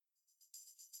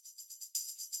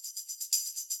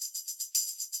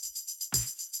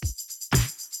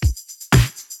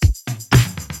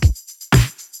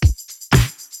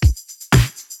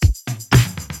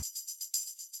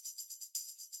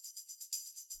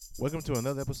Welcome to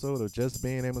another episode of Just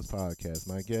Being Amos podcast.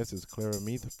 My guest is Clara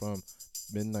Meath from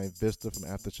Midnight Vista from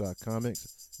Aftershock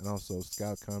Comics and also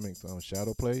Scout Comics on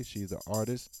Shadowplay. She's an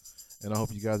artist, and I hope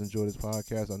you guys enjoy this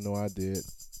podcast. I know I did.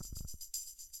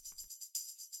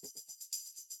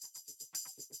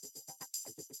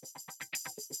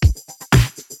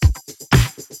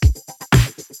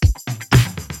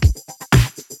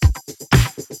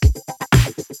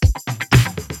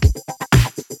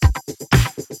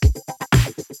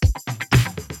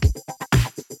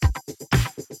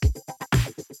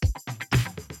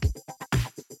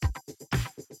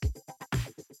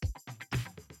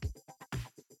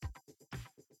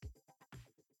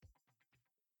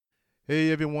 Hey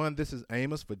everyone, this is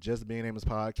Amos for Just Being Amos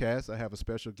podcast. I have a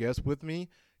special guest with me,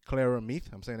 Clara Meath.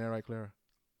 I'm saying that right, Clara?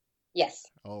 Yes.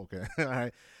 Oh, okay. All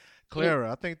right.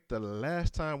 Clara, I think the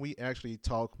last time we actually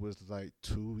talked was like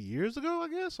 2 years ago, I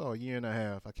guess, or a year and a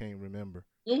half. I can't remember.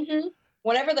 Mm-hmm.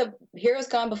 Whenever the Heroes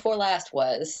Gone Before Last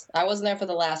was. I wasn't there for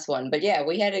the last one, but yeah,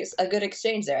 we had a good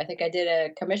exchange there. I think I did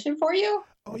a commission for you.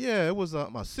 Oh yeah, it was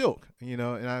my silk, and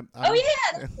Oh yeah,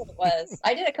 that's what it was.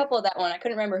 I did a couple of that one. I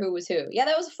couldn't remember who was who. Yeah,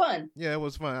 that was fun. Yeah, it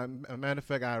was fun. A matter of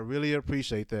fact, I really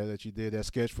appreciate that you did that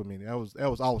sketch for me. That was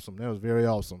awesome. That was very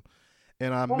awesome.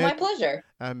 And my pleasure.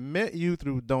 I met you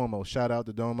through Domo. Shout out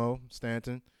to Domo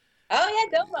Stanton. Oh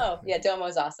yeah, Domo. Yeah,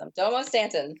 Domo's awesome. Domo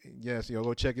Stanton. Yes,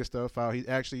 go check his stuff out. He's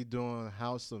actually doing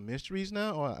House of Mysteries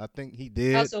now, or I think he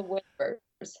did. House of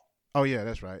Whispers. Oh yeah,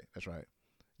 that's right.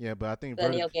 Yeah, but I think the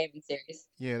Neil Gaiman series.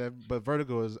 Yeah, but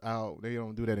Vertigo is out. They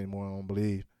don't do that anymore, I don't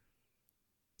believe.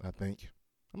 I think.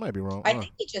 I might be wrong. I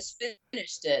think he just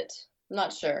finished it. I'm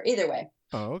not sure. Either way.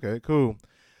 Oh, okay, cool.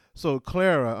 So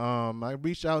Clara, I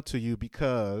reached out to you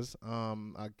because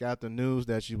I got the news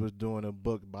that you was doing a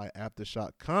book by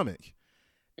Aftershock Comic,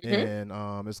 and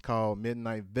it's called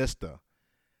Midnight Vista,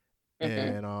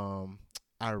 and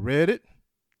I read it.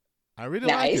 I really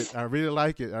like it. I really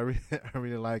like it. I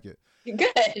really like it.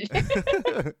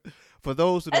 Good. For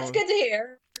those who That's good to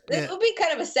hear. This will be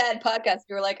kind of a sad podcast.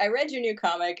 You were like, I read your new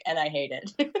comic and I hate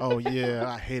it. Oh yeah,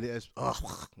 I hate it.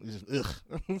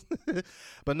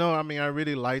 But no, I mean I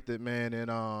really liked it, man. And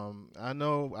I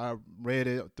know I read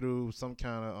it through some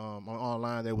kind of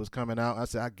online that was coming out. I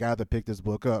said I gotta pick this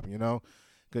book up,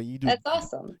 cause you do. That's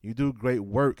awesome. You do great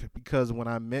work because when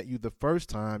I met you the first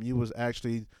time, you was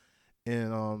actually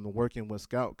in working with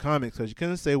Scout Comics, because you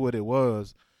couldn't say what it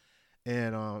was.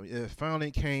 And it finally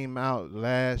came out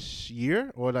last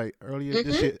year, or like earlier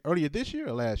this year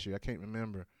or last year. I can't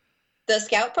remember. The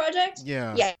Scout Project?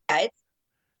 Yeah. Yeah,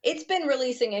 it's been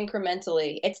releasing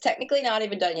incrementally. It's technically not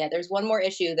even done yet. There's one more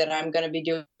issue that I'm going to be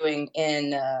doing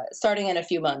in starting in a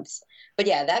few months. But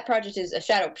yeah, that project is a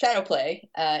shadow play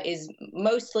is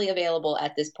mostly available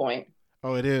at this point.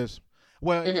 Oh, it is.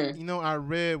 Well, I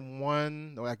read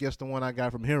one, or I guess the one I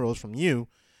got from Heroes from you.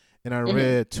 And I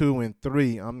read 2 and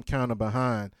 3. I'm kind of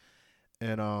behind,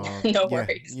 and no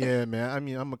worries. Yeah, man. I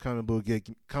mean, I'm a comic book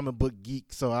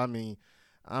geek. So I mean,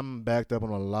 I'm backed up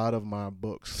on a lot of my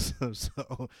books.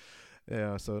 So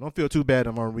yeah, so don't feel too bad.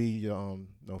 I'm gonna read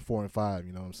 4 and 5.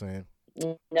 You know what I'm saying?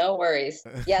 No worries.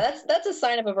 Yeah, that's a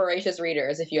sign of a voracious reader,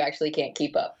 is if you actually can't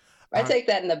keep up. I take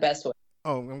that in the best way.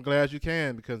 Oh, I'm glad you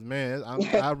can, because man,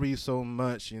 I read so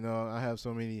much. I have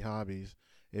so many hobbies.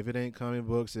 If it ain't comic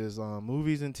books, it's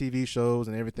movies and TV shows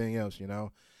and everything else,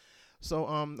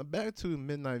 So back to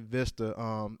Midnight Vista.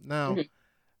 Now,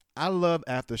 I love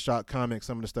Aftershock Comics,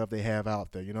 some of the stuff they have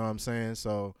out there, you know what I'm saying?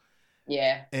 So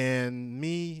yeah. And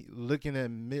me looking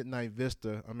at Midnight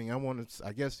Vista, I mean,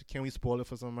 I guess, can we spoil it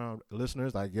for some of our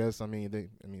listeners? I guess, what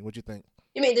you think?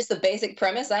 You mean just the basic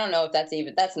premise? I don't know if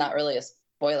that's not really a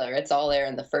spoiler. It's all there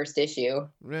in the first issue.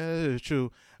 Yeah, it's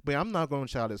true. But I'm not going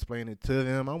to try to explain it to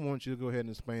them. I want you to go ahead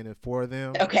and explain it for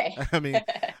them. Okay. I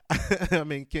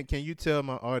mean, can you tell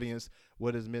my audience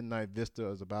what is Midnight Vista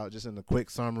is about, just in a quick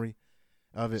summary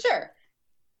of it? Sure.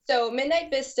 So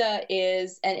Midnight Vista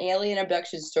is an alien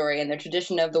abduction story in the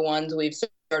tradition of the ones we've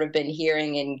sort of been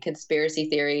hearing in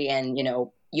conspiracy theory and,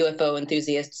 UFO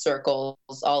enthusiast circles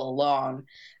all along.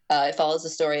 It follows the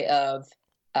story of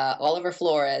Oliver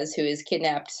Flores, who is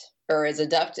kidnapped or is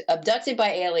abducted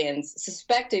by aliens,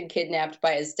 suspected kidnapped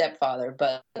by his stepfather,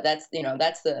 but that's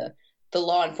the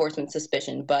law enforcement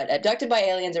suspicion, but abducted by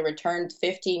aliens and returned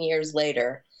 15 years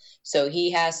later. So he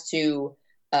has to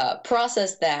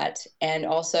process that and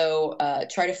also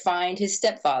try to find his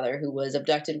stepfather, who was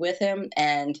abducted with him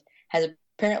and has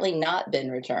apparently not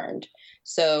been returned.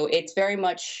 So it's very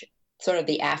much sort of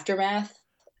the aftermath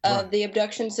of the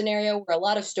abduction scenario, where a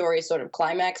lot of stories sort of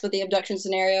climax with the abduction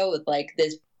scenario, with like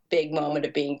this big moment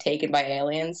of being taken by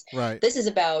aliens. Right. This is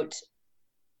about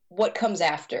what comes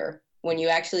after when you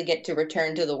actually get to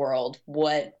return to the world,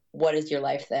 what is your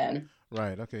life then?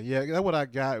 Right. Okay. Yeah, that's what I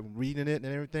got reading it and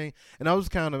everything. And I was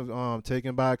kind of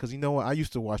taken by because you know what, I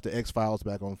used to watch the X Files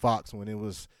back on Fox when it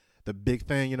was the big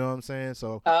thing. You know what I'm saying?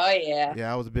 So Oh yeah.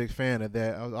 yeah, I was a big fan of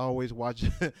that. I was always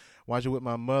watching watching with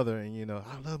my mother, and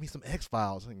I love me some X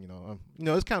Files. And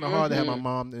it's kind of hard to have my Hmm.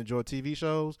 mom enjoy TV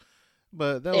shows,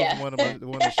 but that was Yeah. one of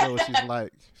the shows she's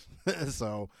like.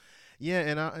 So yeah,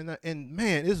 and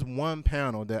man, it's one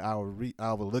panel that I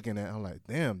was looking at. I'm like,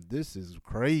 damn, this is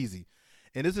crazy.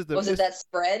 And this is the Was it it's, that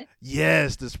spread?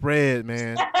 yes, the spread,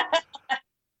 man.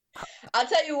 I'll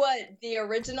tell you what, the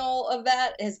original of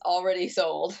that is already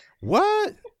sold.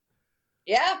 What?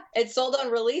 Yeah, it's sold on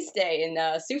release day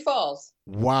in Sioux Falls.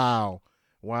 Wow,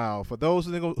 wow. For those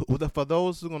who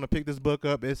are gonna pick this book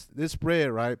up, it's this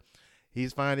spread, right?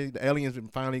 The aliens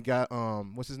finally got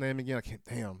what's his name again? I can't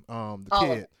the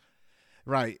Oliver. kid.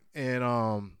 Right.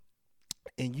 And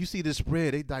you see this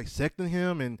spread, they dissecting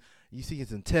him and you see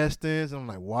his intestines, and I'm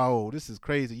like, wow, this is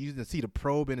crazy. You can see the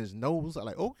probe in his nose. I'm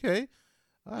like, okay.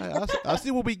 All right, I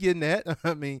see what we getting at.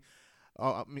 I'm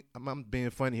being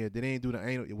funny here. They didn't do the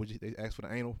anal. They asked for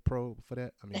the anal probe for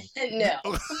that? I mean, No,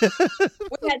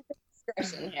 we had some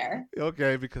discretion here.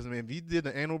 okay, because I mean, if you did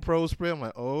the anal probe spread, I'm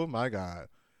like, oh my god.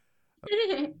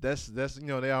 That's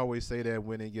they always say that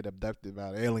when they get abducted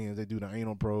by aliens, they do the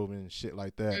anal probe and shit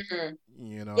like that. Mhm.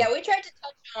 You know. Yeah, we tried to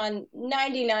touch on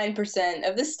 99%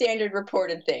 of the standard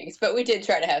reported things, but we did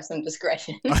try to have some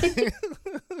discretion.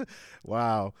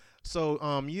 Wow. So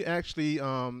you actually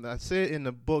I said in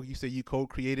the book you said you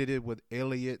co-created it with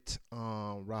Elliot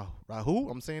Rahu.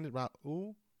 I'm saying it Rahu. I'm I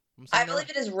saying that right. believe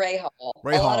it is Ray Hall.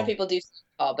 Ray A lot of Hall. people do say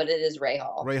Hall, but it is Ray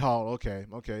Hall. Ray Hall. Okay.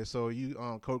 Okay. So you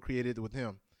co-created it with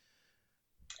him.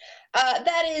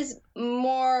 That is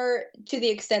more to the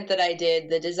extent that I did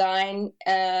the design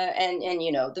and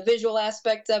the visual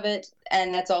aspects of it,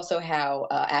 and that's also how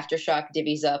Aftershock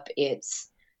divvies up its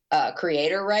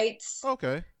creator rights.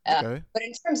 Okay. Uh, Okay. but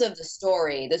in terms of the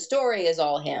story is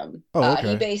all him. Oh, He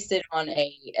okay. based it on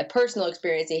a personal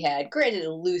experience he had, granted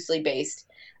loosely based,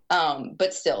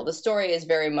 but still, the story is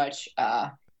very much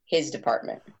his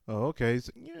department. Oh, okay.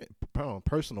 So, yeah,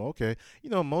 personal. Okay.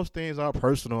 Most things are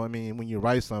personal. I mean, when you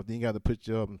write something, you got to put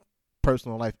your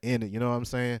personal life in it. You know what I'm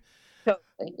saying?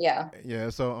 Totally. Yeah. Yeah.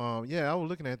 So, yeah, I was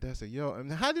looking at that. I said, yo,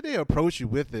 and how did they approach you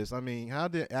with this? I mean, how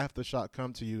did Aftershock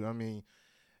come to you? I mean,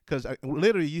 because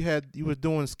literally you were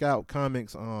doing Scout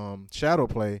Comics, Shadow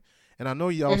Play, and I know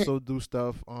you Hmm. also do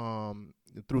stuff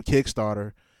through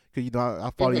Kickstarter. Cause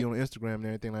I follow Hmm. you on Instagram and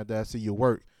everything like that. I see your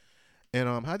work.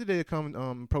 And how did they come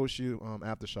approach you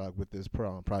Aftershock with this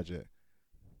project?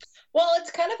 Well,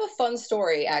 it's kind of a fun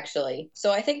story, actually.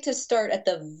 So I think to start at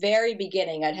the very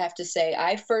beginning, I'd have to say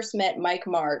I first met Mike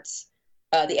Martz,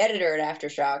 the editor at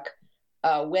Aftershock,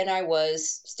 when I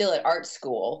was still at art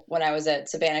school, when I was at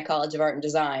Savannah College of Art and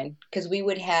Design, because we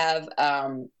would have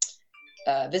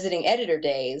visiting editor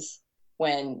days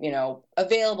when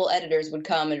available editors would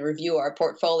come and review our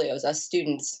portfolios, us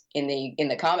students in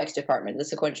the comics department, the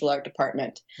sequential art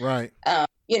department. Right.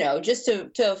 Just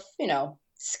to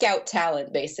scout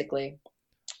talent basically.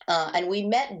 And we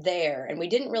met there, and we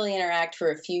didn't really interact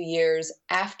for a few years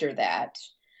after that.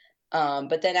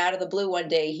 But then out of the blue, one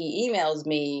day he emails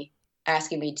me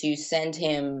asking me to send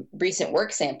him recent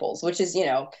work samples, which is,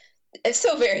 it's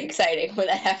so very exciting when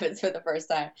that happens for the first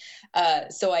time.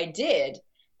 So I did,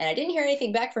 and I didn't hear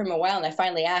anything back from him a while. And I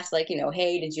finally asked, like,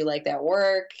 hey, did you like that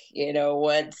work?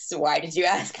 Why did you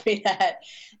ask me that?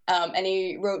 And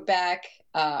he wrote back,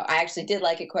 I actually did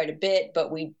like it quite a bit,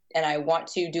 and I want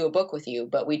to do a book with you,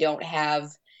 but we don't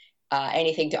have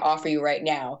anything to offer you right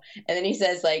now. And then he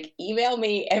says, like, email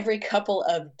me every couple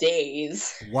of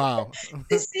days Wow.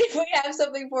 to see if we have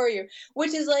something for you,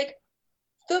 which is like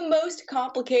the most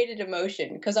complicated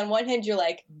emotion. Because on one hand, you're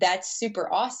like, that's super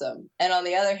awesome. And on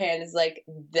the other hand, it's like,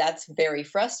 that's very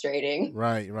frustrating.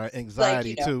 Right. Right. Like,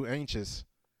 Anxiety too. Anxious.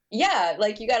 yeah,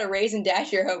 like you got to raise and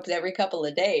dash your hopes every couple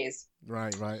of days.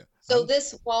 Right. Right. So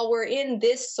while we're in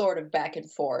this sort of back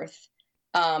and forth,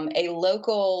 a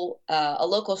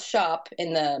local shop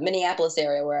in the Minneapolis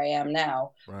area where I am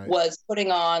now Right. was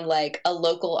putting on like a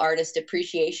local artist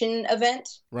appreciation event,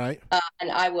 Right.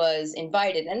 and I was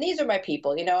invited. And these are my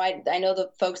people, I know the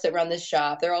folks that run this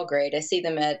shop. They're all great. I see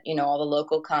them at all the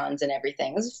local cons and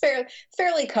everything. It's a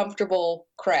fairly comfortable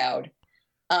crowd.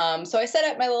 So I set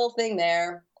up my little thing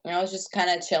there. And I was just kind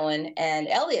of chilling, and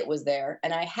Elliot was there,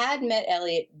 and I had met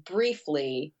Elliot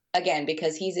briefly again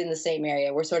because he's in the same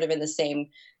area. We're sort of in the same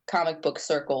comic book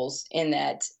circles in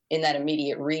that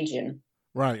immediate region.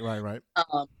 Right. Right. Right.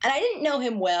 And I didn't know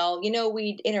him well.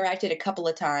 We'd interacted a couple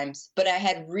of times, but I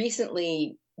had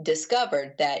recently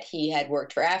discovered that he had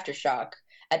worked for Aftershock.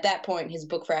 At that point, his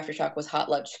book for Aftershock was Hot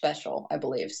Lunch Special, I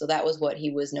believe. So that was what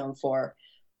he was known for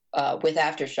with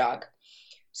Aftershock.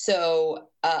 So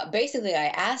basically, I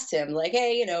asked him, like,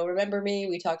 hey, remember me?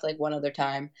 We talked like one other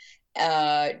time.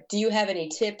 Do you have any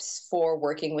tips for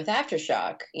working with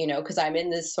Aftershock? Because I'm in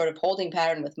this sort of holding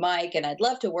pattern with Mike, and I'd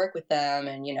love to work with them.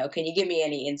 And, can you give me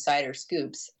any insider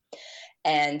scoops?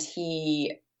 And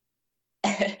he,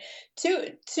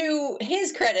 to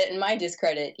his credit and my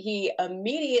discredit, he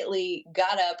immediately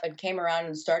got up and came around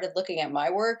and started looking at my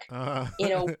work.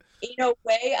 In a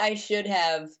way I should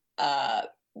have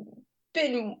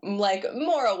been like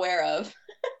more aware of.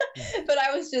 But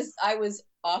I was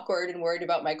awkward and worried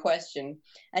about my question.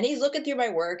 And he's looking through my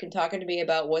work and talking to me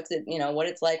about what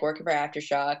it's like working for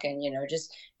Aftershock, and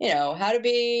just how to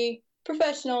be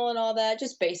professional and all that,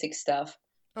 just basic stuff.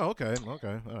 Oh, okay, all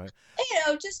right.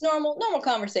 Just normal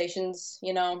conversations.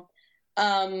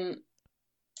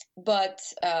 But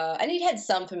and he had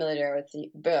some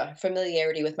familiarity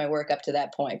with my work up to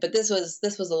that point, but this was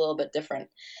a little bit different.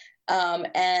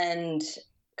 And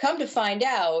come to find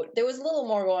out, there was a little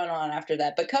more going on after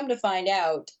that. But come to find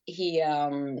out, he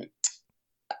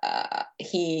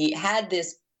had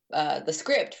this the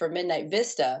script for Midnight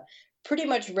Vista pretty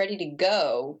much ready to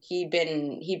go. He'd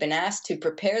been asked to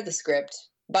prepare the script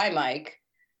by Mike,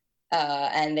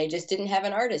 and they just didn't have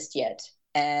an artist yet.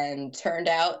 And turned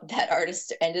out that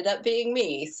artist ended up being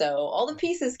me. So all the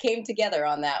pieces came together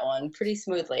on that one pretty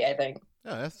smoothly, I think.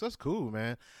 Yeah, that's cool,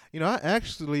 man. I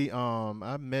actually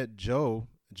I met Joe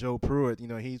Pruitt.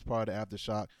 He's part of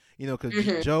Aftershock.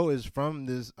 Because Joe is from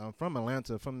from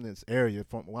Atlanta, from this area.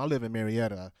 I live in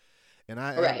Marietta, and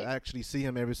I actually see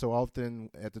him every so often.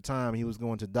 At the time, he was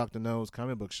going to Dr. No's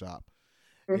comic book shop.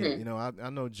 Mm-hmm. I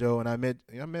know Joe, and I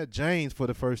met James for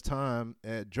the first time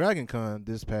at Dragon Con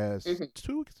this past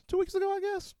 2 weeks ago, I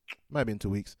guess. Might have been 2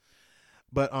 weeks.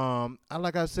 But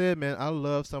like I said, man, I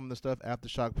love some of the stuff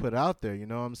Aftershock put out there. You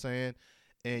know what I'm saying?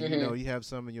 And you have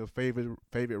some of your favorite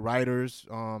writers.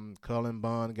 Cullen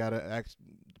Bunn got a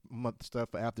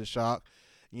stuff for Aftershock.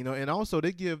 And also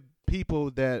they give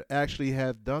people that actually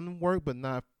have done work, but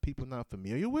not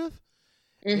familiar with.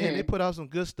 And they put out some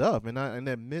good stuff. And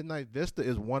that Midnight Vista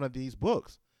is one of these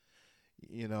books.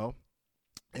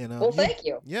 And well, thank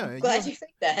you. Yeah, I'm glad you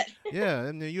think that. Yeah,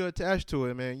 and you're attached to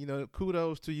it, man.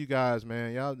 Kudos to you guys,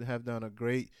 man. Y'all have done a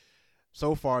great.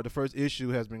 So far, the first issue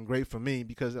has been great for me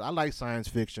because I like science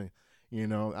fiction.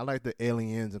 I like the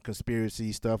aliens and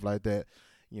conspiracy stuff like that.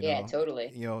 Yeah,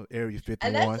 totally. Area 51.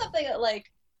 And that's something that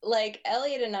like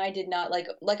Elliot and I did not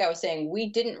like I was saying, we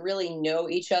didn't really know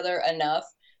each other enough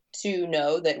to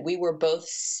know that we were both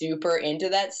super into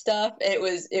that stuff. It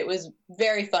was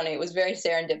very funny. It was very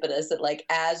serendipitous that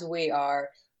as we are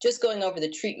just going over the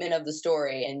treatment of the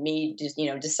story and me just,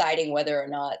 deciding whether or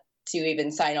not to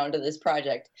even sign on to this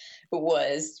project,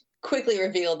 was quickly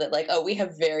revealed that we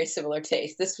have very similar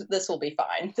tastes. This will be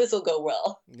fine. This will go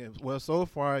well. Yeah, well, so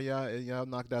far y'all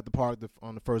knocked out the park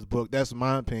on the first book. That's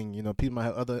my opinion. People might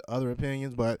have other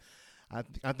opinions, but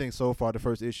I think so far the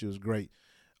first issue is great.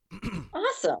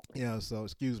 Awesome. Yeah, so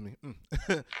excuse me.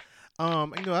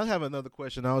 I have another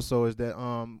question also, is that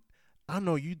I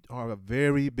know you are a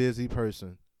very busy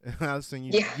person. I've seen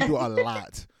you do a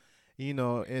lot.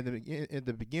 At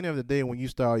the beginning of the day when you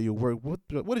start your work,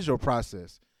 what is your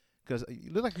process? Because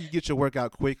you look like you get your work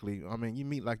out quickly. I mean, you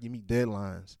meet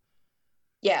deadlines.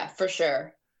 Yeah, for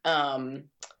sure. I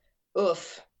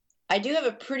do have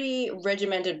a pretty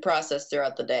regimented process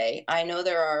throughout the day. I know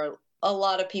there are a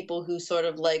lot of people who sort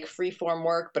of like free-form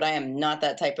work, but I am not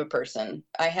that type of person.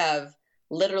 I have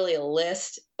literally a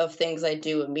list of things I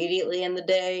do immediately in the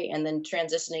day, and then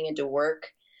transitioning into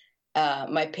work.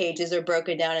 My pages are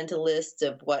broken down into lists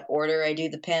of what order I do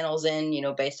the panels in,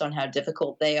 based on how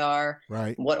difficult they are.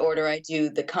 Right. What order I do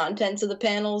the contents of the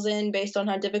panels in based on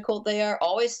how difficult they are.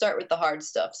 Always start with the hard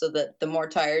stuff so that the more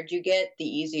tired you get, the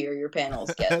easier your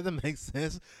panels get. That makes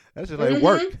sense. That's just like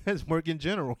work. That's work in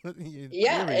general.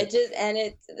 Yeah,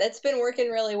 that's been working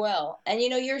really well. And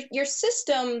your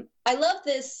system, I love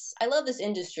this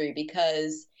industry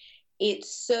because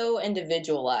it's so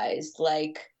individualized.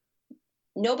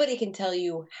 Nobody can tell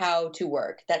you how to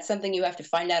work. That's something you have to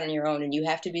find out on your own, and you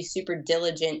have to be super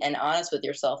diligent and honest with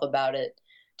yourself about it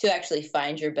to actually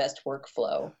find your best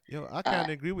workflow. I kind of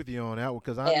agree with you on that one,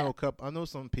 because I know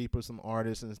some people, some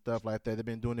artists and stuff like that. They've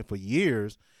been doing it for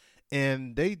years,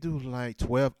 and they do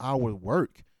 12-hour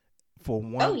work for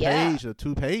one page or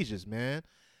 2 pages, man.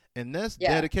 And that's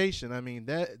dedication. I mean,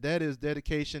 that is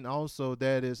dedication. Also,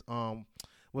 that is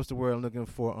what's the word I'm looking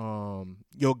for?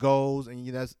 Your goals, and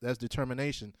that's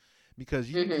determination.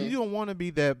 because you Hmm. don't want to be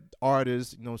that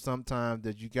artist. Sometimes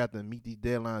that you got to meet these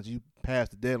deadlines. You pass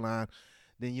the deadline,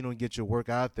 then you don't get your work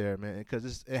out there, man.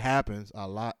 Because it happens a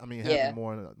lot. I mean, it happens Yeah.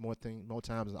 more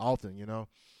times than often.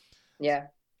 Yeah.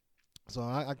 So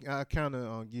I kind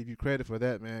of give you credit for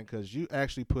that, man, because you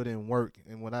actually put in work.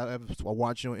 And when I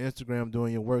watch you on Instagram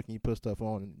doing your work and you put stuff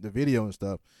on the video and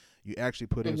stuff, you actually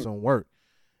put in Hmm. some work.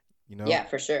 You know, Yeah,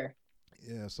 for sure.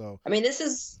 yeah. So I mean, this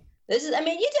is. I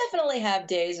mean, you definitely have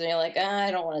days when you're like,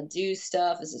 I don't want to do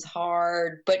stuff. This is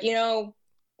hard, but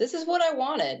this is what I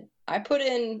wanted. I put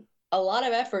in a lot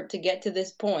of effort to get to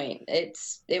this point.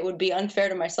 It would be unfair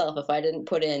to myself if I didn't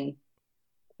put in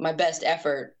my best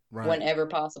effort right, whenever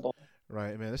possible.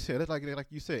 right, man. That's like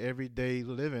you said, everyday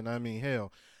living. I mean,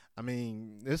 hell. I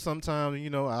mean, there's sometimes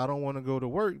I don't want to go to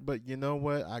work, but you know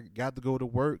what? I got to go to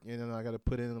work, and then I got to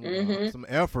put in Hmm. some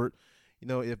effort.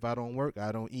 If I don't work,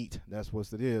 I don't eat. That's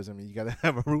what it is. I mean, you got to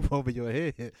have a roof over your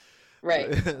head.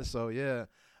 Right. So yeah.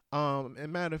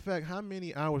 And matter of fact, how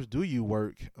many hours do you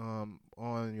work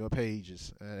on your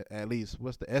pages? At least,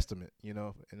 what's the estimate? In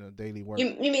a daily work?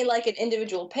 You mean like an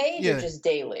individual page or Yeah. just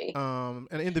daily? An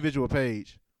individual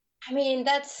page. I mean,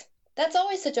 that's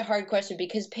always such a hard question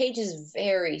because pages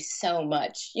vary so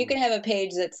much. You Mm. can have a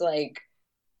page that's like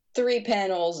three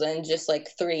panels and just like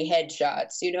three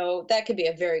headshots. That could be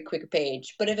a very quick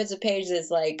page. But if it's a page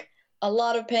that's like a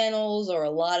lot of panels or a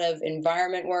lot of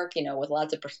environment work, with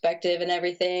lots of perspective and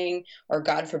everything, or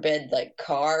God forbid, like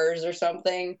cars or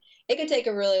something, it could take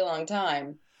a really long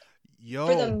time.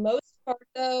 For the Yo. most part,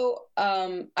 though,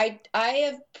 I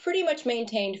have pretty much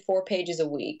maintained 4 pages a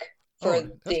week for Oh,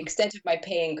 the extent of my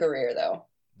paying career, though.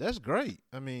 that's great.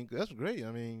 I mean, that's great.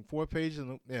 I mean, 4 pages.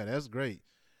 Yeah, that's great.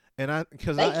 And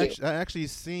because Thank you. I actually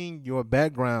seen your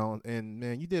background, and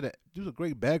man, you did a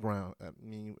great background. I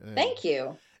mean, Thank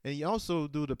you. and you also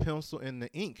do the pencil and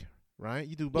the ink, right?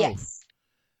 You do both. Yes.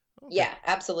 Okay. Yeah,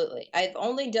 absolutely. I've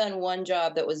only done one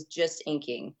job that was just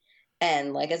inking.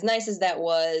 And like as nice as that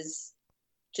was,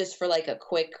 just for like a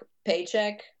quick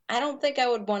paycheck, I don't think I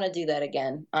would want to do that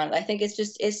again. I think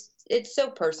it's so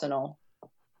personal.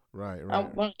 Right, I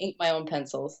right. want to ink my own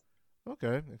pencils.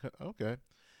 Okay, okay.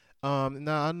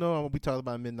 Now I know we talked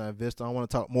about Midnight Vista. I want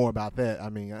to talk more about that. I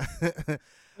mean,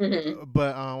 Hmm.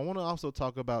 but I want to also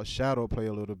talk about Shadow Play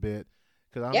a little bit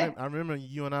because Yeah. I remember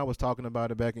you and I was talking about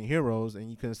it back in Heroes,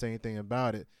 and you couldn't say anything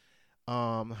about it.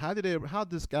 How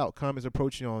did Scout Comics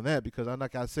approach you on that? Because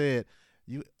like I said,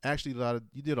 you actually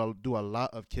do a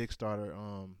lot of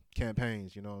Kickstarter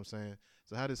campaigns. You know what I'm saying?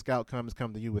 So how did Scout Comics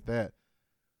come to you with that?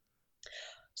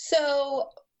 So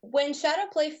when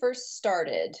Shadowplay first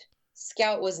started,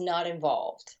 Scout was not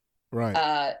involved. Right,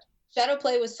 Uh,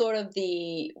 Shadowplay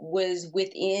was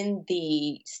within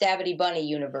the Stabity Bunny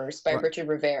universe by right, Richard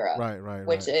Rivera, right, right,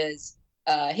 which right. is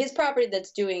his property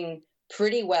that's doing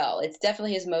pretty well. It's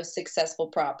definitely his most successful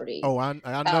property. Oh, I know.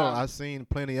 Um, I've seen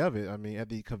plenty of it. I mean, at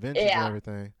the conventions and yeah,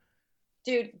 everything.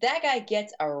 dude, that guy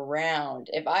gets around.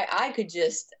 If I could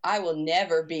just, I will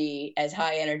never be as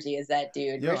high energy as that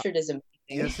dude. Yeah, Richard is amazing.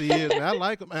 yes, he is, man. I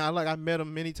like him. Man. I met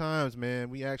him many times,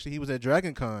 man. He was at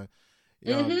Dragon Con.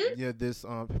 Hmm. Yeah, this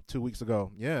 2 weeks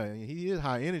ago. Yeah, he is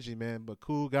high energy, man, but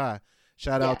cool guy.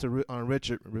 Shout out Yeah, to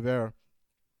Richard Rivera.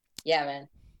 yeah, man.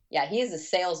 Yeah, he is a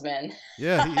salesman.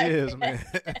 Yeah, he is, man.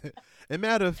 And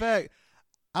matter of fact,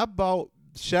 I bought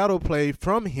Shadow Play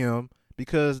from him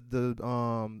because the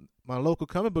my local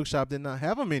comic book shop did not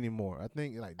have them anymore. I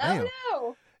think like Oh damn.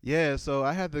 no. Yeah, so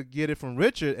I had to get it from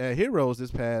Richard at Heroes this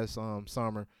past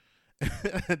summer,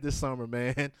 this summer,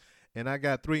 man. And I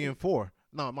got 3 and 4.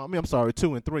 No, I mean I'm sorry,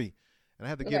 2 and 3, and I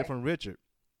had to get it Okay. from Richard.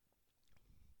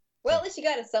 Well, So at least you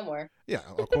got it somewhere. yeah,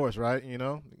 of course, right?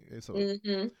 So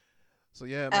Hmm.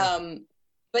 yeah, man. Um,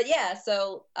 but yeah,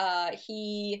 so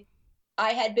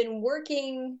I had been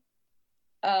working.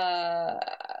 Uh,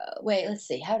 Wait, let's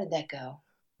see, how did that go?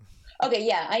 Okay,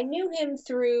 yeah, I knew him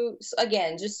through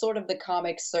again, just sort of the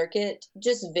comic circuit,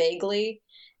 just vaguely,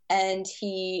 and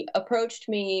he approached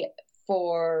me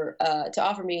for to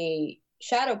offer me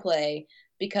shadow play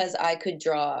because I could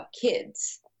draw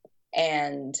kids,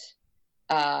 and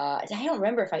I don't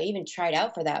remember if I even tried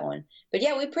out for that one. But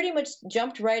yeah, we pretty much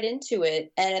jumped right into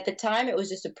it. And at the time, it was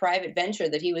just a private venture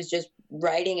that he was just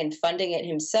writing and funding it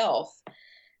himself.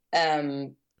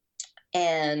 Um,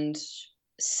 and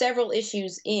several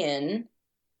issues in,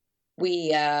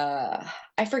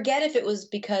 I forget if it was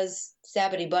because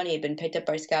Sabity Bunny had been picked up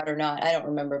by Scout or not. I don't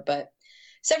remember. But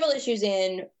several issues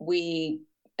in,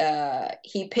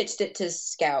 he pitched it to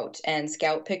Scout and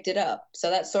Scout picked it up. So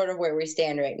that's sort of where we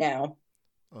stand right now.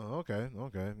 Oh, okay,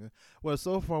 okay. Yeah. Well,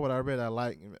 so far what I read, I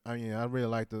like. I mean, I really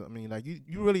like the. I mean, like you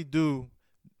really do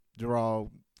draw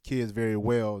kids very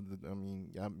well. I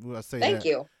mean, I say Thank that.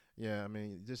 you. Yeah, I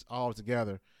mean, just all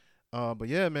together. But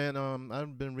yeah, man,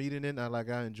 I've been reading it.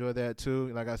 I enjoy that too.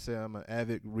 Like I said, I'm an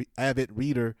avid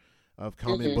reader of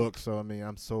comic Hmm. books. So I mean,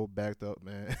 I'm so backed up,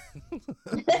 man.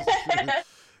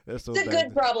 That's so It's a backed good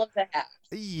up. problem to have.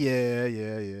 Yeah.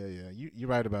 You're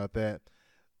right about that.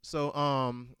 So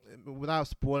without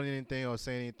spoiling anything or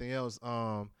saying anything else,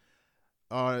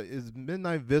 is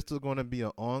Midnight Vista going to be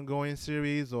an ongoing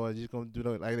series, or are you going to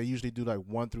do like they usually do, like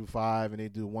 1 through 5, and they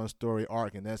do one story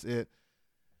arc and that's it?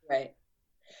 Right.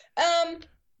 Um,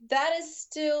 that is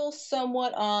still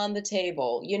somewhat on the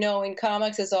table. You know, in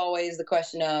comics, it's always the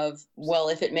question of, well,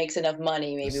 if it makes enough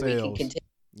money, The maybe we can sales, continue.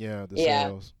 yeah, the Yeah,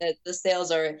 sales. the sales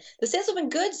have been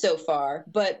good so far,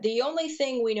 but the only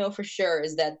thing we know for sure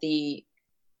is that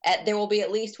there will be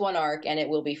at least one arc, and it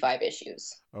will be 5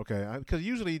 issues. Okay, because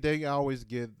usually they always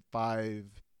get 5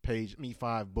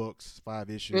 books, 5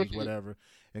 issues, Hmm. whatever,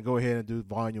 and go ahead and do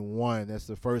volume 1. That's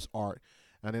the first arc.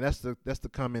 I mean, that's the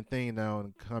common thing now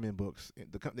in comic books, in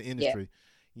the Yeah. industry.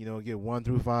 Get 1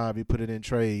 through 5, you put it in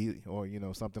trade, or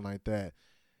something like that.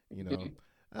 You know, Mhm.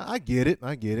 I get it,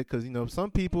 because some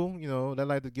people, they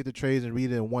like to get the trades and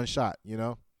read it in one shot.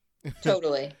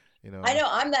 Totally. You I know. know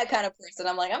I'm that kind of person.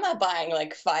 I'm like, I'm not buying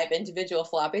like 5 individual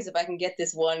floppies if I can get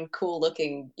this one cool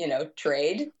looking,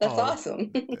 trade. That's Oh,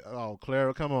 awesome. oh,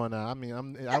 Clara, come on now. I mean,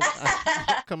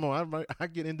 come on. I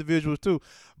get individuals too,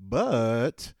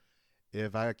 but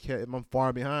if I'm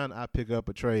far behind, I pick up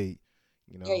a trade.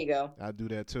 You There know, you go. I do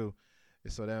that too.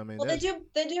 So that I mean Well, they that's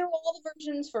do all the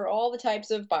versions for all the types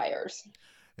of buyers.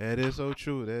 that is so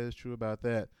true. That is true about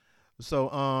that.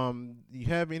 So you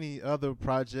have any other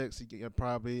projects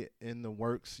probably in the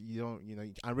works? You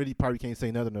don't, I really probably can't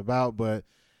say nothing about, but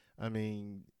I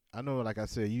mean, I know, like I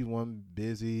said, you one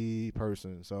busy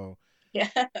person, so Yeah.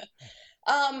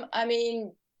 I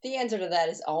mean, the answer to that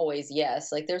is always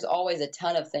yes. Like there's always a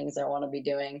ton of things I want to be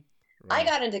doing. I right.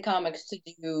 got into comics to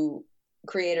do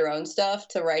creator own stuff,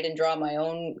 to write and draw my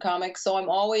own comics. So I'm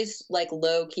always like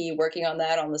low key working on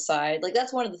that on the side. Like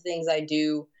that's one of the things I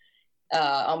do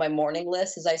on my morning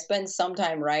list is I spend some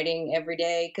time writing every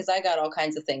day because I got all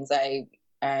kinds of things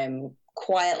I'm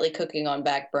quietly cooking on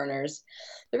back burners.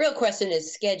 The real question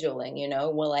is scheduling.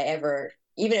 Will I ever,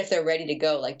 even if they're ready to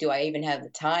go, like, do I even have the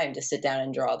time to sit down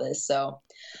and draw this? So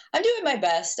I'm doing my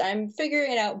best. I'm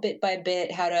figuring it out bit by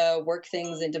bit how to work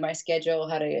things into my schedule,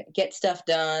 how to get stuff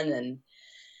done, and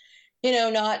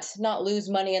not lose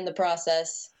money in the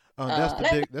process. And I That's the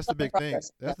love the big thing.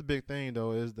 process. That's the big thing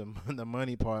though, is the the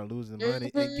money part, losing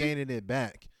money and Hmm. gaining it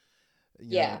back.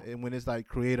 Yeah. And when it's like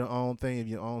create your own thing,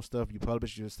 your own stuff, you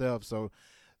publish yourself. So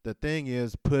the thing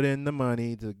is, put in the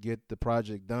money to get the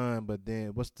project done, but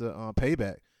then what's the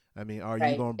payback? I mean, are you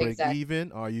Right. gonna break Exactly.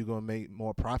 even? Are you gonna make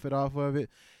more profit off of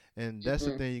it? And that's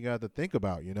the Hmm. thing you got to think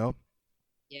about.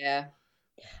 Yeah.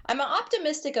 I'm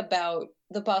optimistic about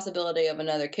the possibility of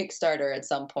another Kickstarter at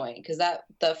some point because that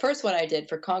the first one I did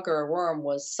for Conquer a Worm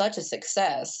was such a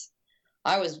success.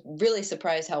 I was really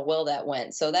surprised how well that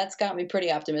went. So that's got me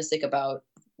pretty optimistic about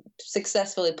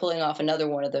successfully pulling off another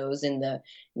one of those in the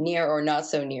near or not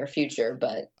so near future.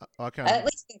 But I kind of at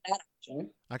least get that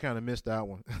option. I kind of missed that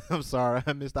one. I'm sorry,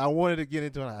 I missed. I wanted to get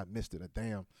into it. I missed it.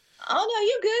 Damn. Oh no,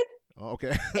 you good. Oh,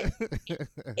 okay.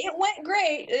 It went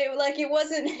great.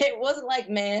 It wasn't like,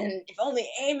 man, if only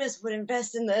Amos would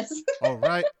invest in this. All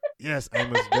right. Yes,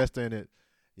 Amos best in it.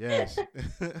 Yes.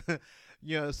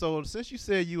 Yeah. So since you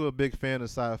said you were a big fan of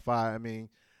sci-fi, I mean,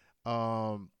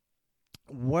 um,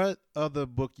 what other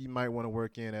book you might want to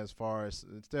work in as far as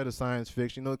instead of science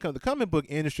fiction? The comic book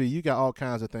industry, you got all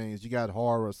kinds of things. You got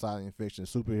horror, science fiction,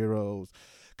 superheroes,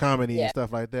 comedy, and Yeah.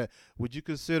 stuff like that. Would you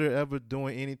consider ever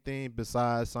doing anything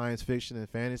besides science fiction and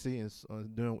fantasy and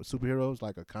doing superheroes,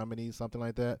 like a comedy, something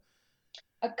like that?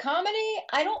 A comedy?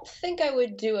 I don't think I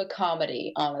would do a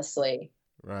comedy, honestly.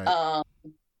 Right. Um,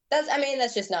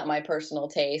 that's just not my personal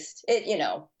taste.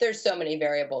 There's so many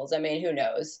variables. I mean, who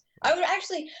knows? I would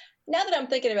actually, now that I'm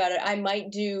thinking about it, I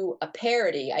might do a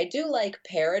parody. I do like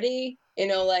parody,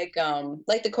 like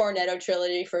the Cornetto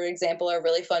trilogy, for example, are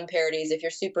really fun parodies. If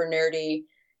you're super nerdy,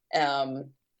 um,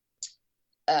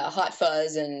 Hot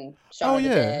Fuzz and Shaun Oh of the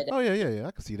yeah. Dead. Oh yeah.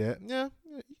 I can see that. Yeah.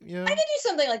 I Yeah. could do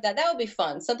something like that. That would be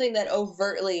fun. Something that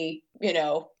overtly,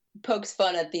 pokes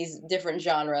fun at these different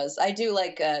genres. I do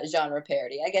like genre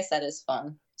parody. I guess that is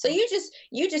fun. So you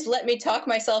just let me talk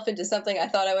myself into something I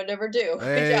thought I would never do. Good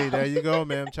Hey, there job. you go,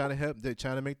 man. I'm trying to help. They're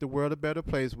trying to make the world a better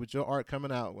place with your art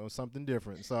coming out with something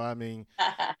different. So I mean,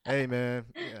 hey, man,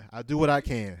 yeah, I do what I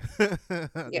can. I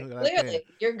Yeah, do what I can. clearly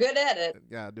you're good at it.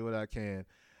 Yeah, I do what I can.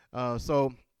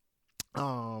 So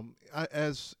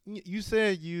as you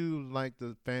said, you like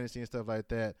the fantasy and stuff like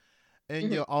that. And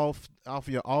Mhm. your off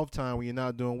your off time when you're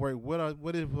not doing work, what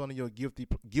is one of your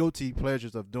guilty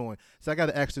pleasures of doing? So I got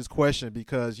to ask this question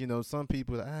because some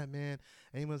people, man,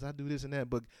 Amos, I do this and that,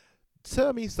 but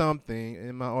tell me something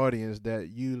in my audience that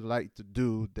you like to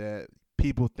do that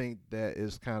people think that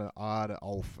is kind of odd or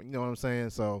off. You know what I'm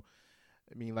saying? So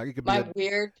I mean, like it could be a My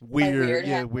weird, weird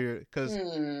yeah, habit. weird,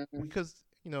 Hmm. because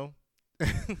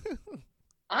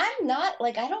I'm not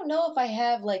like I don't know if I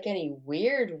have like any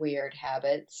weird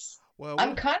habits. well, I'm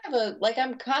what? kind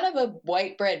of a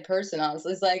white bread person,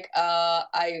 honestly. It's like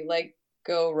I like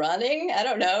go running. I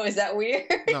don't know. Is that weird?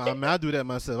 No, I mean I do that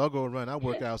myself. I'll go run. I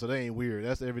work out, so that ain't weird.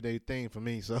 That's an everyday thing for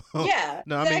me. So Yeah,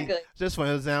 no, I mean exactly. just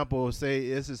for example, say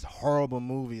it's this horrible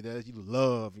movie that you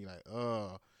love. You're like,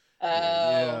 yeah, Oh,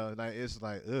 yeah. Like it's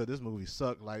like, this movie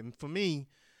sucked. Like for me,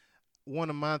 one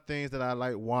of my things that I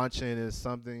like watching is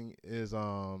something is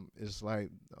like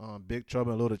Big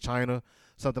Trouble in Little China,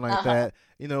 something like uh-huh. that.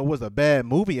 It was a bad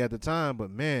movie at the time,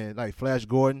 but man, like Flash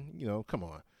Gordon, come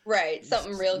on. Right.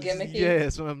 Something real gimmicky. Yeah,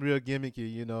 something real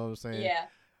gimmicky, you know what I'm saying? Yeah.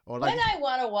 Or When like, I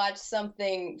want to watch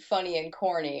something funny and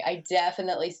corny, I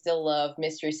definitely still love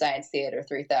Mystery Science Theater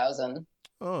 3000.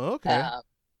 oh, okay. Um,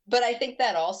 but I think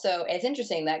that also, it's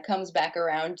interesting, that comes back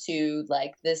around to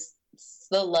like this,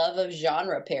 the love of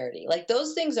genre parody. Like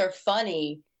those things are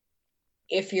funny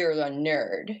if you're a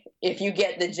nerd, if you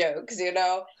get the jokes,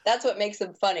 that's what makes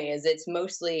them funny is it's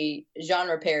mostly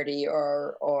genre parody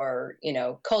or,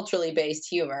 culturally based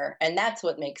humor. And that's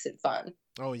what makes it fun.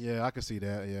 Oh yeah, I can see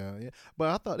that. Yeah, yeah. But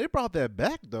I thought they brought that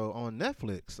back though on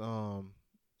Netflix.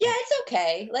 Yeah, it's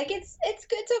okay. Like it's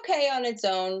okay on its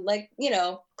own. Like,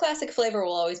 classic flavor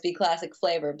will always be classic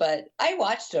flavor, but I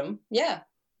watched them. Yeah.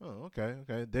 Oh, okay,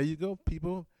 okay. There you go,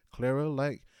 people. Clara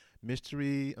like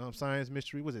mystery, science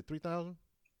mystery. Was it 3,000?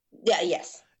 Yeah,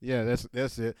 yes. Yeah,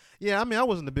 that's it. Yeah, I mean, I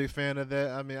wasn't a big fan of that.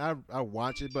 I mean, I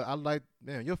watch it, but I like,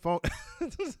 man, your phone.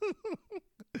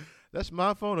 That's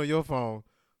my phone or your phone.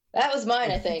 That was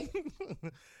mine, I think.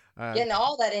 uh, Getting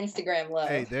all that Instagram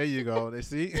hey, love. there you go. They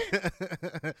see,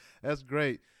 that's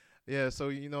great. Yeah,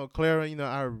 so Clara,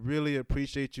 I really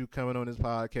appreciate you coming on this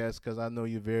podcast because I know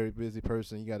you're a very busy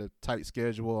person. You got a tight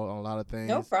schedule on a lot of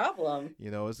No things. problem.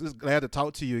 It's just glad to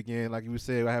talk to you again. Like you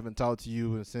said, I haven't talked to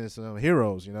you since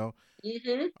Heroes.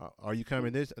 Hmm. Are you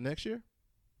coming this next year?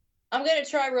 I'm gonna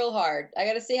try real hard. I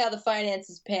gotta see how the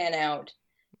finances pan out.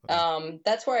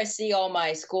 That's where I see all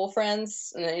my school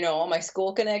friends and all my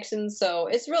school connections. So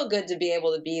it's real good to be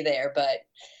able to be there, but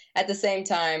at the same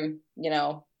time,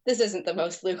 this isn't the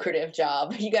most lucrative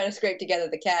job. You got to scrape together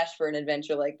the cash for an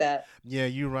adventure like that. Yeah,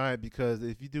 you're right because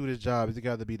if you do this job, it's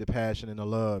got to be the passion and the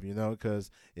love, Because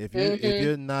if Hmm.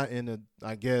 you're not in the,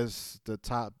 I guess the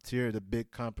top tier, the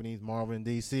big companies, Marvel and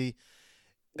DC,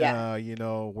 Yeah,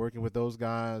 working with those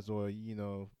guys, or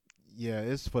yeah,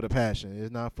 it's for the passion.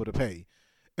 It's not for the pay.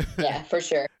 yeah, for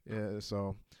sure. Yeah,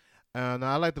 so. And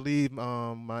I like to leave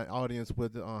my audience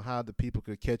with how the people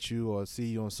could catch you or see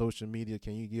you on social media.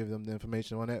 Can you give them the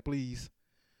information on that, please?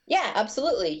 Yeah,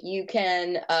 absolutely. You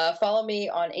can follow me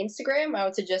on Instagram. I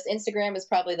would suggest Instagram is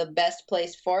probably the best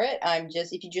place for it.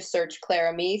 If you just search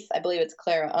Clara Meath, I believe it's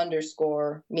Clara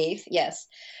underscore Meath. Yes.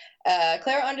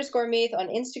 Clara underscore Meath on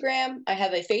Instagram. I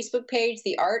have a Facebook page,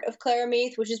 The Art of Clara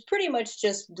Meath, which is pretty much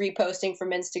just reposting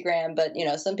from Instagram, but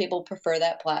some people prefer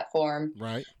that platform.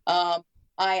 Right. Um,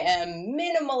 I am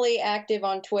minimally active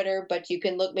on Twitter, but you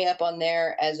can look me up on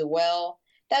there as well.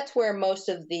 That's where most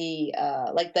of the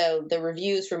like the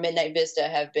reviews for Midnight Vista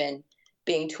have been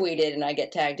being tweeted, and I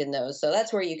get tagged in those. So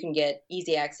that's where you can get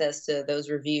easy access to those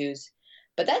reviews.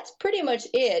 But that's pretty much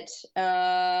it.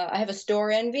 I have a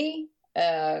store envy,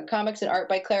 comics and art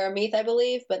by Clara Meath, I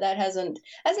believe, but has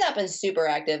not been super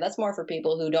active. That's more for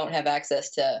people who don't have access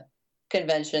to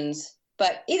conventions.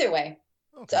 But either way,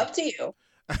 it's Okay. up to you.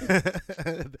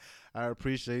 I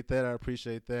appreciate that. I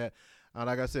appreciate that.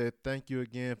 Like I said, thank you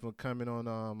again for coming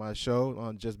on my show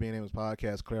on Just Being Amos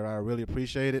podcast, Claire. I really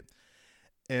appreciate it.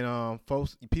 And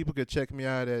folks, people could check me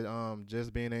out at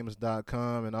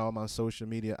justbeingamos.com and all my social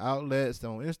media outlets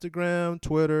on Instagram,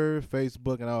 Twitter,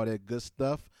 Facebook, and all that good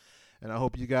stuff. And I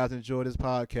hope you guys enjoy this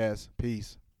podcast.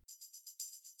 Peace.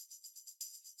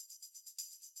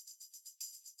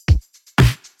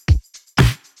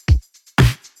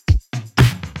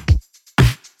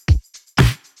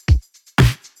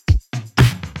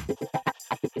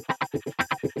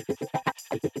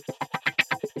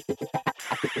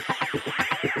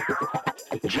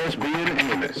 Just Being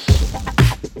Amos.